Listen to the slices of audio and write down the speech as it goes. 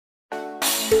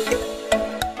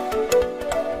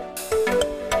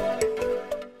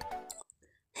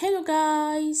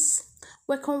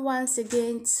Welcome once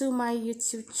again to my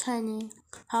YouTube channel.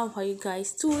 How are you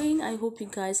guys doing? I hope you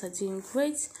guys are doing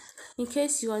great. In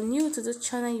case you are new to the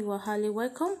channel, you are highly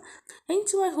welcome. And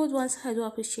to my old ones, I do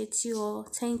appreciate you all.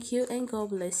 Thank you and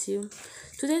God bless you.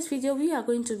 Today's video, we are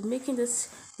going to be making this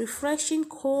refreshing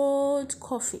cold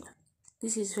coffee.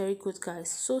 This is very good,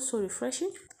 guys. So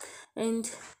refreshing,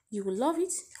 and you will love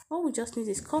it. All we just need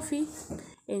is coffee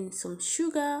and some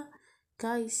sugar.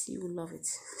 Guys, you will love it.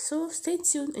 So stay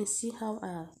tuned and see how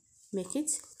I make it.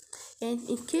 And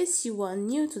in case you are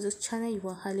new to this channel, you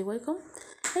are highly welcome.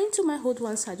 And to my old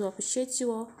ones, I do appreciate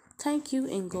you all. Thank you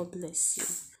and God bless you.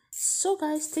 So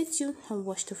guys, stay tuned and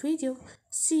watch the video.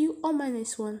 See you on my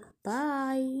next one.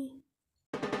 Bye.